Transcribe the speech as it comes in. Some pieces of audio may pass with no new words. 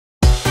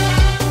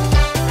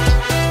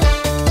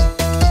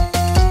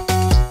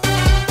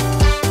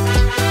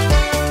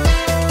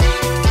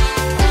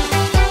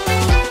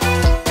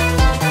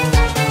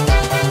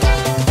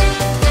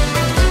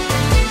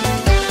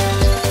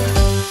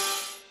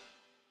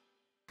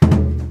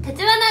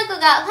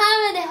がファ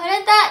ームで惚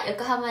れた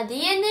横浜DeNA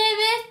ベイ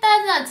スタ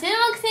ーズの注目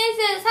選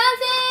手3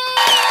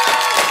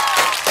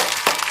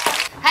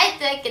選。はい、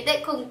というわけ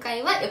で今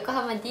回は横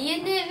浜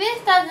DeNAベイ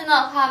スターズ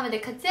のファームで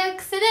活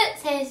躍する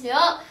選手を3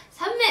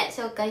名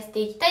紹介して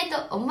いきたい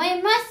と思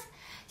います。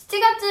7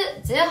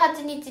月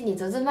18日に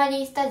ZOZO マ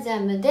リンスタジア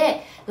ム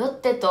でロッ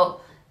テ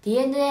と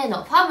DeNA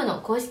のファーム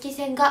の公式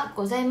戦が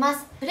ございま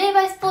す。プレイ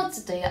バイスポー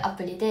ツというア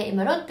プリで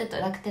今ロッテと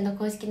楽天の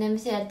公式の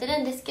MC をやってる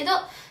んですけど、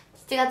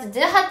7月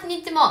18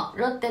日も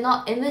ロッテ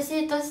の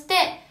MC として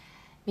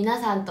皆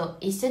さんと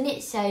一緒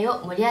に試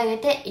合を盛り上げ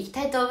ていき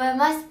たいと思い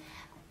ます。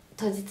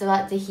当日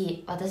はぜ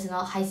ひ私の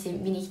配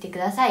信見に来てく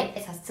ださい。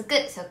早速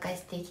紹介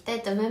していきた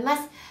いと思いま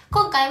す。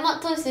今回も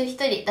投手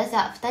1人、打者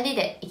2人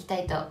でいきた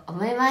いと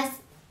思いま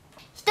す。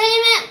1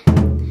人目、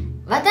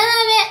渡辺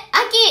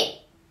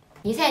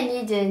明。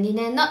2022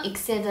年の育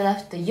成ドラ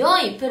フト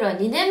4位、プロ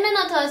2年目の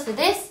投手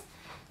です。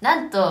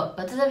なんと、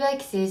渡辺明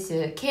選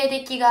手、経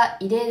歴が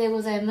異例で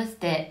ございまし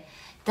て、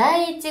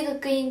第一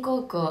学院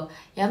高校、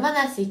山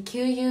梨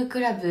旧友ク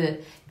ラ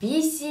ブ、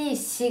BC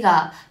滋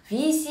賀、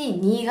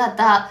BC 新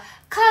潟、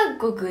韓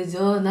国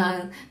城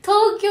南、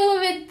東京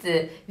メッ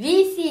ツ、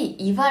BC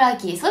茨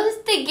城、そ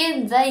して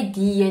現在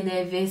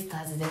DeNAベイスタ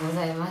ーズでご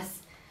ざいま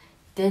す。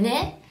で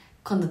ね、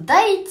この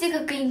第一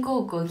学院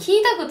高校聞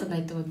いたことな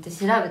いと思って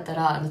調べた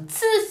ら、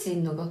通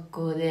信の学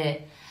校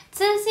で、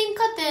通信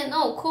課程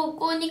の高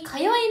校に通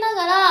いな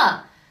が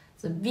ら、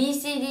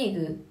BC リ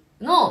ーグ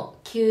の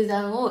球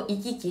団を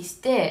行き来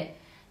して、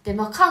で、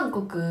韓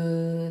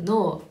国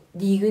の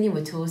リーグにも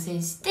挑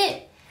戦し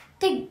て、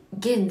で、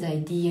現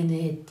在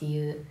DeNA って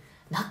いう、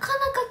なかなか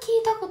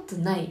聞いたこと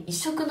ない異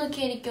色の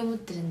経歴を持っ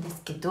てるんで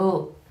すけ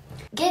ど、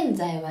現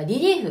在はリ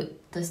リーフ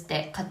とし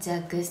て活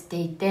躍して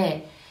い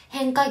て、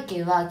変化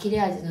球は切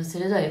れ味の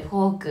鋭いフ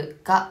ォーク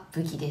が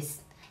武器で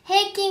す。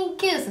平均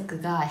球速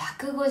が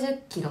150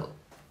キロ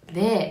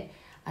で、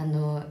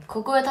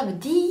ここは多分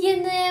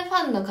DeNA フ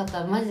ァンの方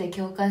はマジで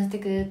共感して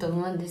くれると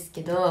思うんです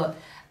けど、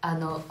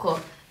こ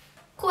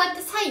うやっ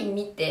てサイン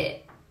見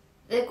て、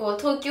で、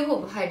投球フォー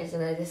ム入るじゃ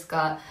ないです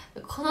か。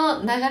こ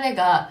の流れ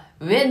が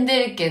ウェン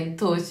デルケン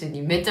投手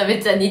にめちゃ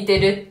めちゃ似て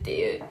るって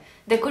いう。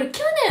で、これ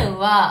去年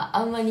は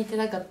あんま似て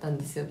なかったん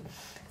ですよ。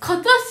今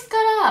年か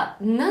ら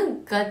なん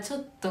かちょ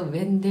っとウ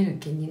ェンデル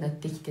ケンになっ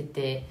てきて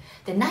て、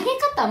で、投げ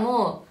方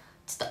も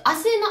ちょっと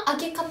足の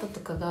上げ方と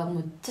かがも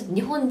うちょっと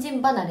日本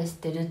人離れし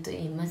てると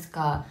言います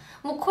か、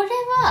もうこれ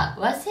は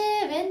和製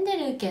ウェン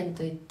デルケン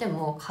と言って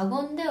も過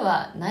言で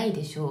はない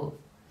でしょ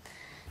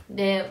う。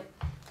で、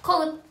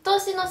今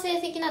年の成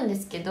績なんで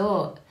すけ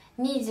ど、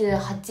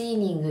28イ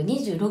ニング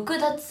26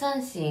奪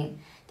三振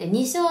で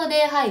2勝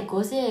0敗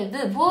5セー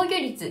ブ、防御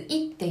率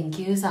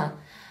 1.93。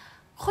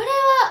これ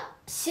は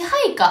支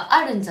配下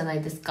あるんじゃな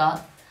いです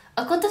か？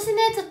今年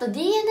ね、ちょっと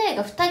DeNA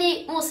が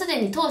2人もうすで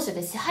に投手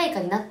で支配下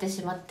になって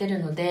しまってる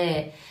の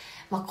で、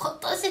今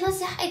年の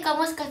支配下は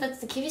もしかしたら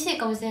ちょっと厳しい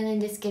かもしれないん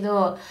ですけ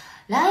ど、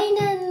来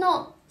年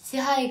の支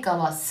配下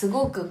はす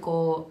ごく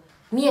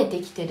見え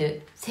てきて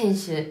る選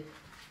手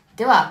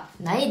では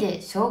ない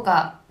でしょう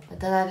か。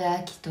渡辺明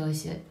投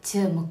手、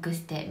注目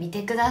してみ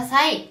てくだ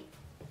さい。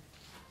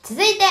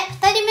続いて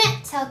2人目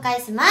紹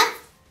介します。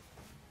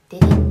で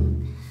ね、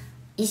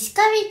石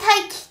上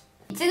大輝。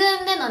一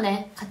軍での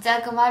ね、活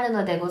躍もある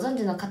のでご存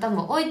知の方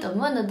も多いと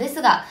思うので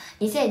すが、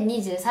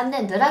2023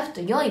年ドラフ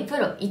ト4位プ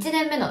ロ1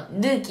年目の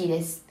ルーキー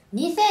です。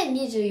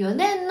2024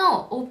年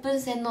のオープ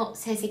ン戦の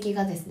成績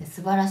がですね、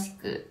素晴らし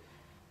く、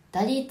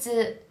打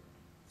率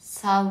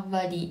3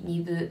割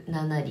2分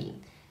7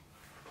厘、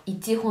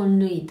1本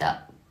塁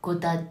打5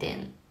打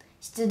点、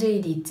出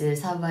塁率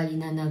3割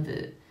7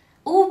分、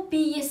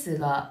OPS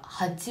が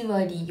8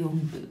割4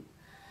分。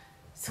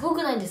すご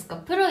くないですか？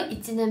プロ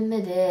1年目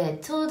で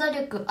長打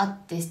力あっ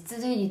て出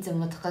塁率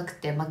も高く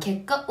て、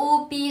結果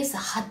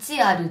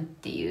OPS8 あるっ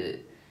てい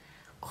う。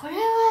これは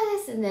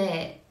です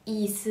ね、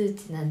いい数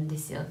値なんで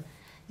すよ。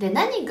で、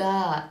何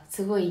が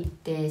すごいっ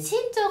て身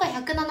長が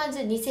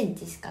172セン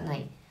チしかな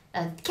い。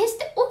決し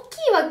て大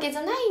きいわけじ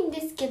ゃないん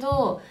ですけ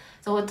ど、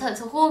ホ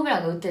ームラ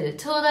ンが打てる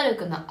長打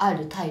力のあ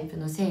るタイプ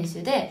の選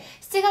手で、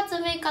7月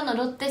6日の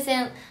ロッテ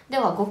戦で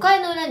は5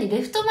回の裏に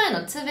レフト前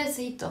のツーベー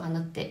スヒットを放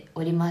って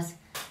おります。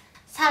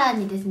さら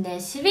にですね、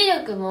守備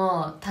力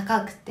も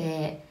高く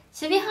て、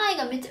守備範囲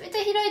がめちゃめちゃ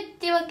広いっ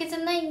ていうわけじゃ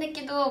ないんだ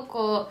けど、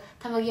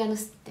球際の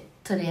スって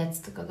取るや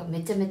つとかがめ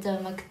ちゃめちゃ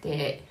うまく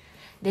て、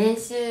練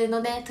習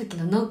のね、時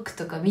のノック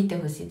とか見て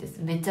ほしいです。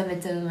めちゃめ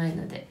ちゃうまい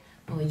ので、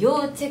もう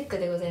要チェック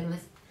でございま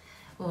す。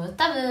もう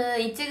多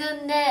分一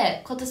軍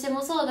で今年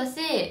もそうだし、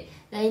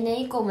来年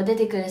以降も出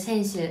てくる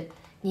選手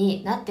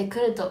になってく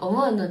ると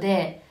思うの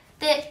で、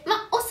で、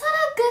おそら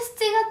く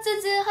7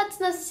月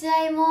18の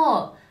試合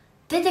も、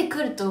出て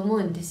くると思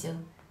うんですよ。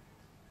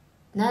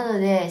なの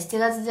で、7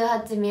月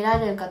18見ら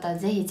れる方は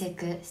ぜひチェッ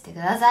クしてく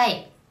ださ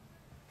い。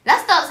ラ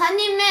スト3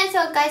人目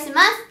紹介し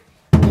ま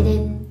す。でで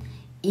ん。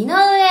井上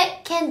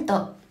健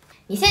人。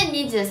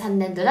2023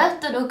年ドラ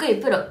フト6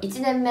位プロ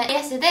1年目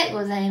野手で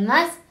ござい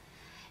ます。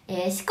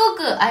四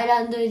国アイ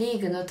ランドリ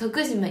ーグの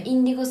徳島イ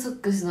ンディゴソ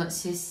ックスの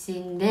出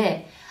身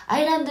で、ア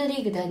イランドリ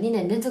ーグでは2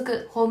年連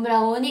続ホームラ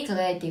ン王に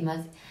輝いています。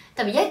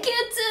多分野球通の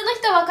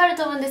人はわかる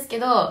と思うんですけ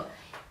ど、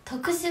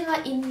徳島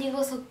インディ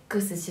ゴソッ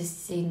クス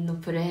出身の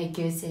プロ野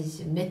球選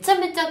手めちゃ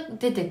めちゃ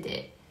出て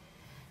て、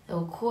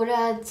これ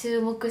は注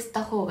目し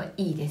た方が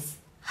いいです。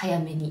早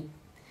めに。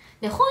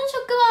で、本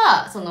職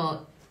はそ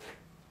の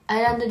ア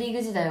イランドリー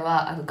グ時代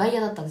は外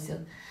野だったんですよ。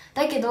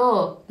だけ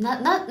どな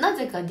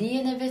ぜか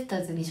DeNA ベイスタ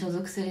ーズに所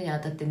属するにあ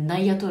たって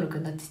内野登録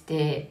になって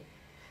て、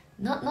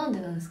なんで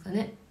なんですか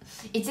ね。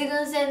一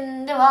軍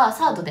戦では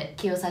サードで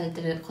起用され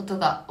てること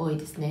が多い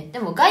ですね。で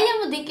も外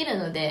野もできる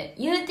ので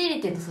ユーティ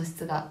リティの素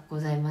質がご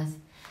ざいます。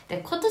で、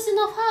今年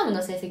のファーム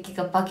の成績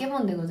がバケモ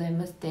ンでござい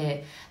まし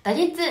て、打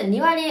率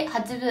2割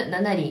8分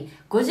7厘、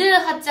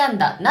58安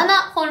打、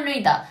7本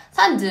塁打、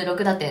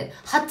36打点、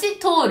8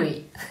盗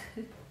塁。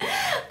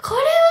こ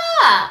れ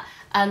は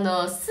数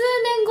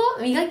年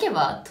後磨け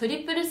ばトリ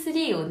プルス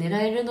リーを狙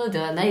えるので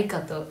はないか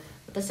と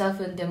私は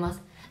踏んでま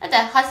す。だって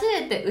初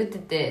めて打って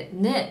て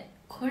ね、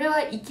これ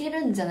はいけ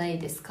るんじゃない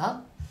です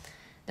か。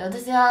で、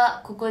私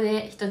はここ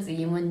で一つ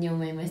疑問に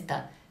思いまし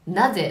た。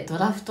なぜド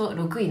ラフト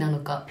6位なの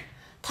か。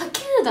他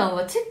球団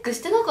はチェック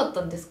してなかっ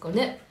たんですか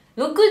ね。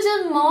6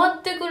巡回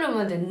ってくる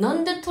までな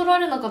んで取ら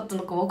れなかった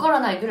のかわから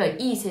ないぐらい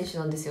いい選手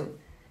なんですよ。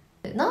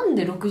なん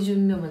で6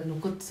巡目まで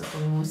残ってたと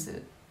思いま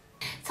す？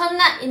そん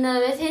な井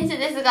上選手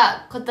です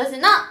が、今年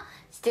の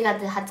7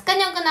月20日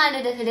に行わ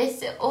れるフレッ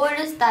シュオー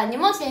ルスターに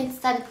も選出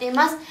されてい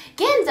ます。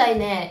現在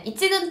ね、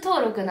1軍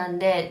登録なん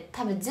で、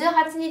多分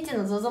18日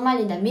の ZOZO マ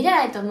リンでは見れ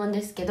ないと思うん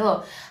ですけ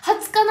ど、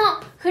20日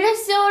のフレッ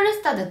シュオール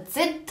スターで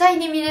絶対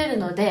に見れる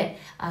ので、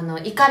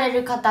行かれ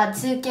る方、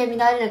中継見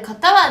られる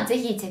方はぜ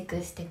ひチェッ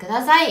クしてく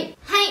ださい。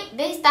はい、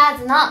ベイスター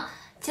ズの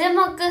注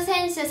目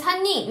選手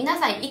3人、皆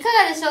さんいか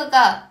がでしょう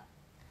か？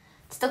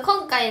ちょっと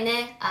今回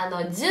ね、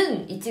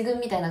準一軍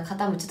みたいな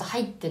方もちょっと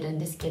入ってるん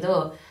ですけ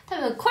ど、多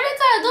分これ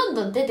からどん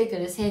どん出てく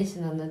る選手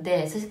なの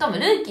で、しかも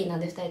ルーキーなん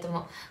で2人と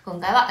も今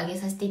回は挙げ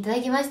させていただ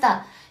きまし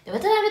た。で、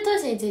渡辺投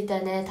手については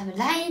ね、多分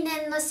来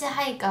年の支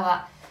配下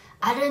は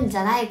あるんじ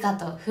ゃないか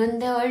と踏ん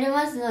でおり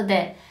ますの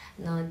で、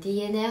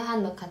DeNA ファ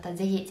ンの方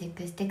ぜひチェッ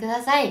クしてく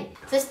ださい。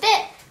そして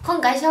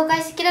今回紹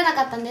介しきれな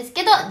かったんです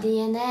けど、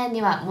 DeNA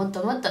にはもっ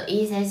ともっと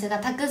いい選手が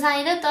たくさ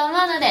んいると思う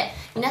ので、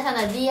皆さん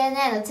の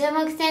DeNA の注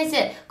目選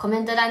手コメ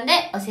ント欄で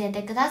教え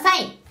てくださ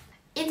い。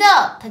以上、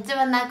立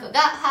花あこが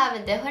ファー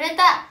ムで惚れ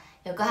た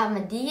横浜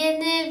DeNA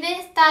ベ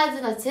イスター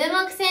ズの注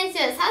目選手3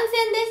選でし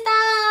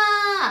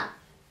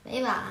た。バ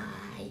イバーイ。